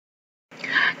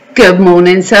Good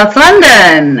morning, South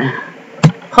London.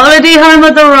 Holiday home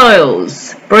of the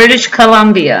Royals, British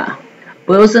Columbia.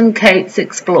 Wills and Kate's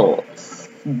explores.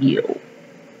 Yo.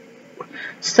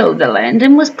 So the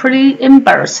landing was pretty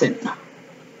embarrassing.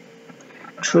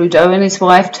 Trudeau and his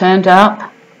wife turned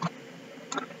up,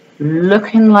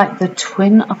 looking like the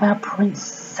twin of our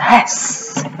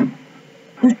princess.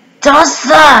 Who does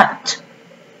that?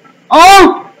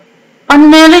 Oh, I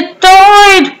nearly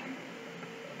died.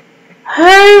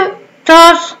 Who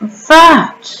does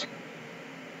that?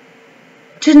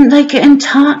 Didn't they get in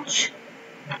touch?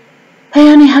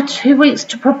 They only had 2 weeks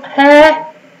to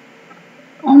prepare.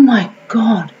 Oh my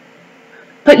God.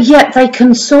 But yet they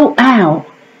can sort out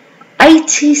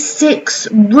 86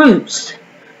 routes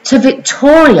to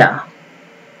Victoria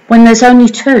when there's only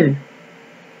 2.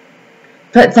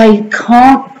 But they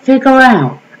can't figure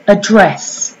out a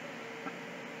dress.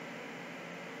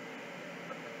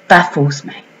 Baffles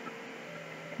me.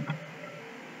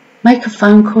 Make a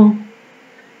phone call.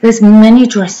 There's many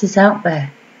dresses out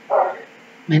there.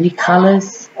 Many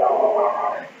colours,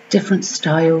 different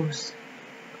styles,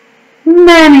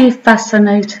 many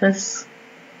fascinators.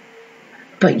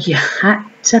 But you had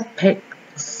to pick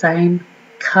the same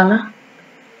colour,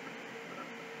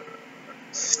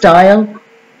 style.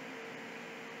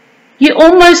 You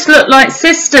almost look like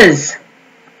sisters.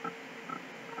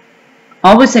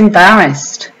 I was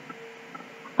embarrassed.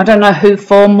 I don't know who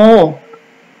for more.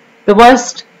 The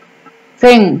worst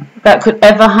thing that could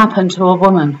ever happen to a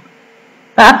woman.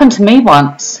 That happened to me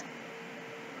once.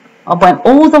 I went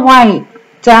all the way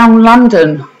down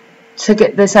London to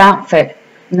get this outfit,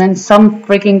 and then some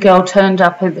frigging girl turned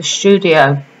up in the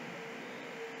studio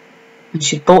and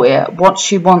she bought it at what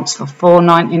she wants for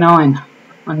 $4.99.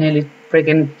 I nearly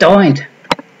frigging died.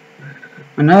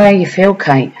 I know how you feel,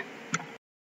 Kate.